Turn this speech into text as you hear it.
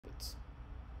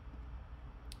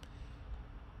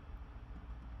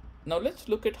Now let's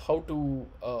look at how to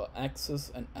access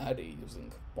an array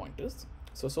using pointers.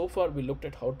 So far we looked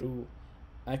at how to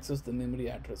access the memory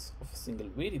address of a single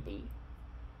variable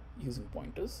using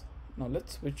pointers. Now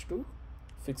let's switch to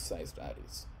fixed sized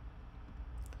arrays.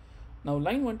 Now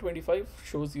line 125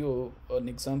 shows you an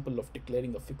example of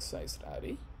declaring a fixed sized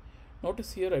array.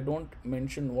 Notice here I don't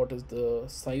mention what is the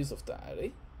size of the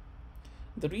array.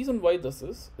 The reason why this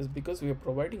is because we are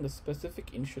providing a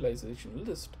specific initialization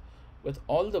list with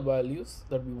all the values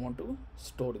that we want to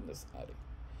store in this array.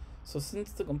 So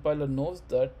since the compiler knows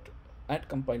that at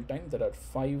compile time there are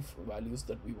 5 values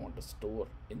that we want to store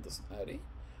in this array,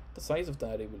 the size of the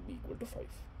array will be equal to 5.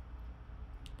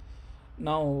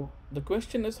 Now the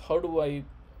question is, how do I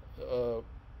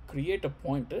create a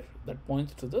pointer that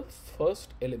points to the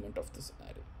first element of this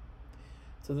array?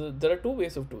 So there are two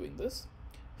ways of doing this.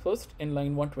 First, in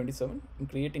line 127, I'm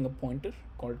creating a pointer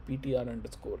called ptr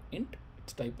underscore int.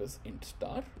 Its type is int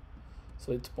star,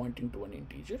 so it's pointing to an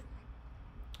integer,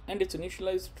 and it's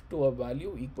initialized to a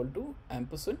value equal to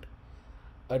ampersand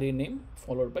array name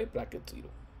followed by bracket 0.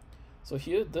 So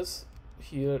here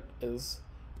is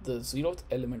the 0th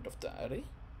element of the array,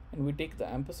 and we take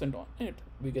the ampersand on it,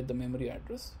 we get the memory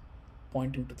address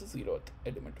pointing to the 0th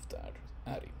element of the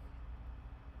array.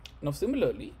 Now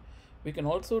similarly, we can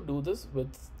also do this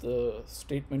with the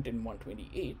statement in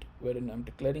 128, wherein I'm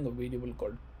declaring a variable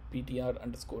called ptr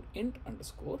underscore int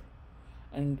underscore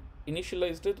and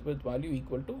initialized it with value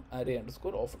equal to array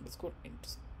underscore of underscore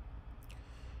ints.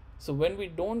 So when we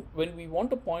want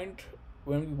to point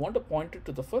it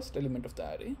to the first element of the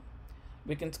array,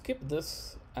 we can skip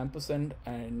this ampersand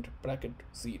and bracket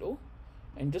 0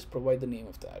 and just provide the name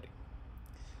of the array.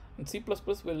 And C++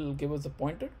 will give us a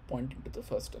pointer pointing to the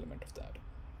first element of the array.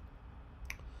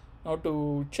 Now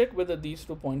to check whether these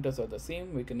two pointers are the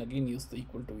same, we can again use the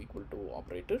equal to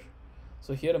operator.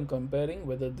 So here I'm comparing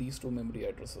whether these two memory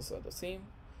addresses are the same.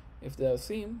 If they are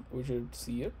same, we should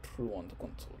see a true on the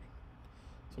console.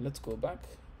 So let's go back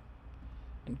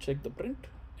and check the print,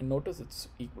 and notice it's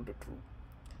equal to true.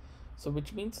 So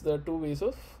which means there are two ways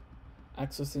of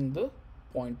accessing the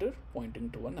pointer pointing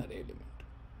to an array element.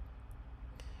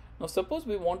 Now suppose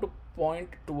we want to point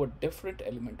to a different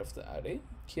element of the array.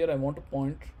 Here I want to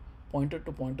pointer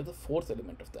to point to the 4th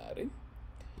element of the array.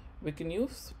 We can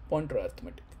use pointer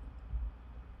arithmetic.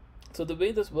 So the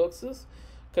way this works is,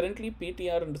 currently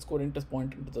ptr underscore int is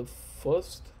pointing to the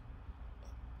first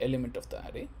element of the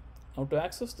array. Now to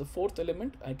access the 4th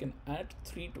element, I can add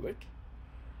 3 to it,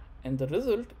 and the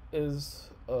result is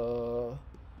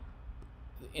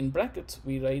in brackets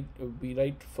we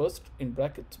write first in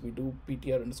brackets we do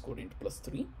ptr underscore int plus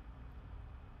 3.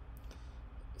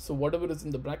 So whatever is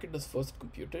in the bracket is first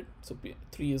computed. So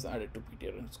 3 is added to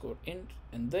ptr underscore int,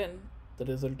 and then the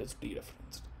result is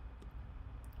dereferenced.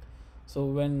 So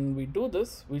when we do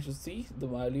this, we should see the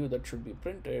value that should be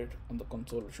printed on the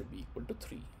console should be equal to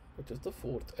 3, which is the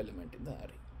 4th element in the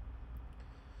array.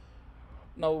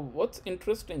 Now what's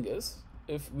interesting is,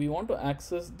 if we want to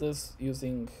access this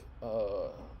using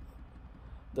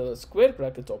the square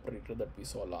brackets operator that we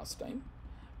saw last time,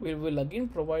 we will again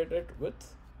provide it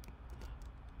with,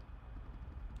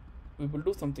 we will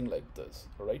do something like this,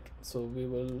 right? So we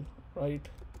will write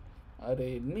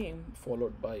array name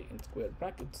followed by in square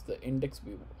brackets the index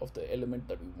of the element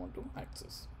that we want to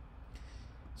access.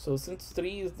 So since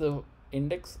 3 is the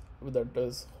index that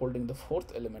is holding the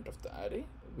 4th element of the array,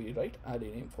 we write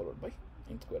array name followed by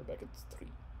in square brackets 3.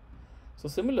 So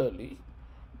similarly,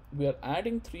 we are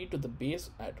adding 3 to the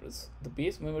base address. The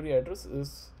base memory address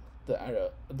is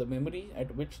the memory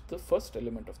at which the first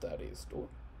element of the array is stored.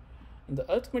 And the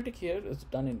arithmetic here is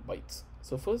done in bytes.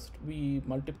 So first we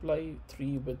multiply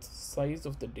 3 with size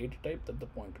of the data type that the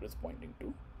pointer is pointing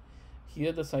to.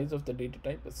 Here the size of the data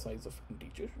type is size of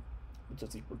integer, which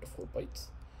is equal to 4 bytes.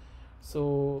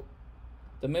 So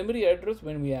the memory address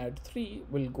when we add 3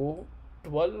 will go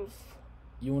 12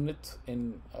 units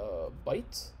in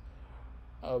bytes,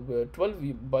 where 12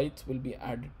 bytes will be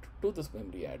added to this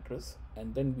memory address,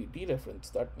 and then we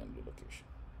dereference that memory location.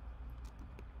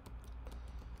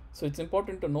 So it's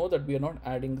important to know that we are not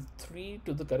adding 3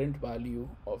 to the current value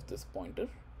of this pointer.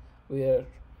 Where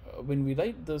when we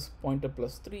write this pointer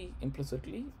plus 3,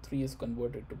 implicitly 3 is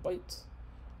converted to bytes,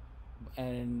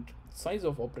 and size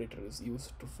of operator is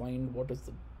used to find what is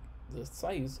the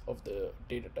size of the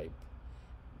data type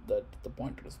that the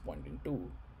pointer is pointing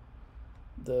to.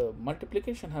 The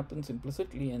multiplication happens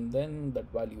implicitly, and then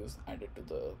that value is added to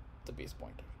the base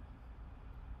pointer.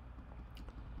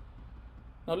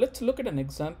 Now let's look at an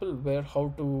example where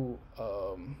how to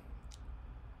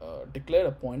declare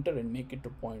a pointer and make it to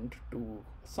point to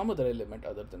some other element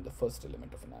other than the first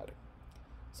element of an array.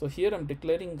 So here I'm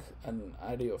declaring an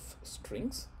array of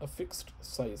strings, a fixed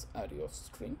size array of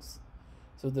strings.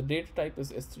 So the data type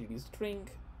is std string,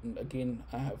 and again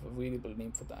I have a variable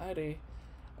name for the array.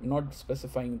 I'm not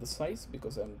specifying the size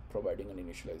because I'm providing an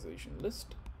initialization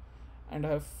list, and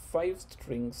I have 5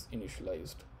 strings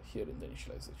initialized here in the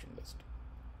initialization list.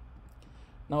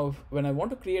 Now when I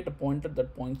want to create a pointer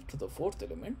that points to the 4th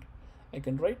element, I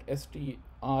can write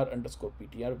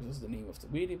str_ptr, which is the name of the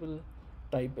variable.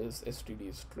 Type is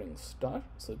std string star,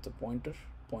 so it's a pointer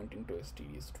pointing to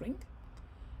std string,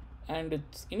 and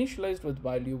it's initialized with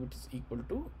value which is equal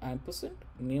to ampersand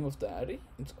name of the array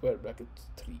in square brackets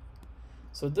 3.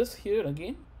 So this here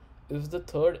again is the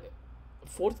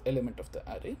 4th element of the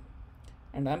array,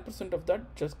 and ampersand of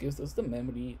that just gives us the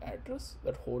memory address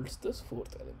that holds this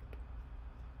 4th element.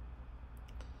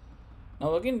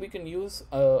 Now again we can use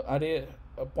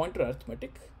pointer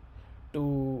arithmetic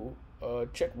to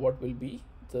check what will be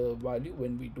the value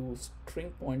when we do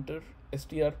string pointer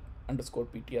str_ptr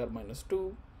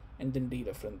 -2 and then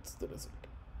dereference the result.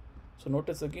 So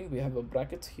notice again we have a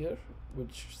brackets here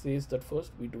which says that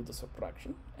first we do the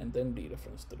subtraction and then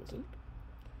dereference the result.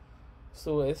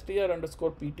 So str_ptr and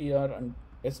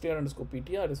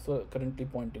str_ptr is currently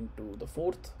pointing to the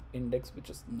 4th index,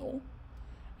 which is no,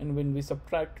 and when we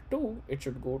subtract 2 it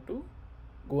should go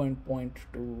and point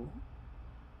to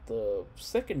the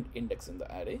 2nd index in the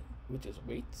array, which is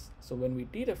weights. So when we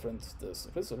dereference this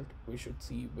result, we should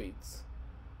see weights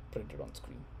printed on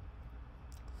screen.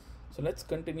 So let's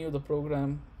continue the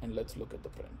program and let's look at the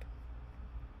print.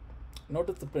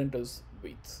 Notice the print is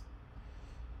weights.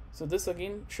 So this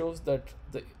again shows that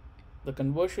the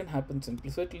conversion happens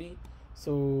implicitly.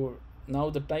 So now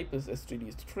the type is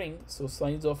std string, so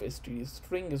size of std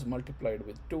string is multiplied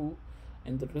with 2,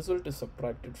 and the result is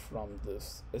subtracted from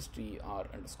this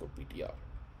str_ptr,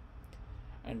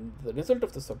 and the result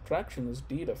of the subtraction is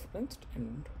dereferenced,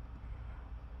 and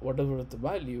whatever is the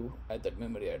value at that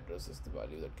memory address is the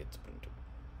value that gets printed.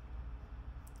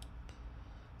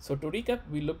 So to recap,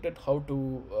 we looked at how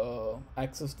to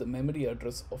access the memory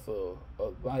address of a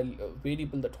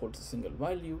variable that holds a single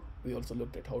value. We also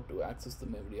looked at how to access the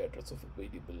memory address of a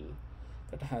variable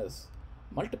that has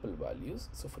multiple values,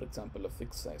 so for example a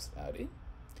fixed size array.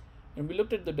 And we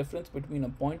looked at the difference between a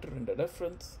pointer and a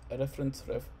reference. A reference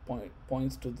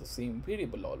points to the same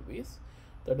variable always,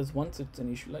 that is, once it's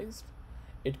initialized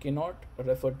it cannot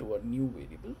refer to a new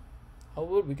variable.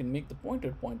 However, we can make the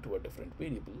pointer point to a different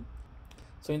variable.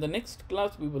 So in the next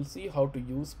class we will see how to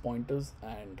use pointers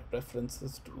and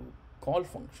references to call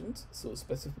functions. So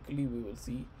specifically we will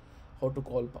see how to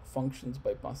call functions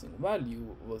by passing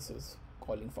value versus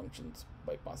calling functions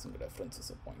by passing references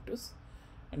or pointers,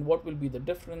 and what will be the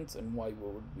difference and why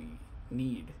would we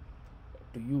need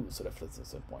to use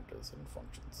references and pointers in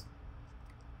functions.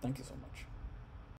 Thank you so much.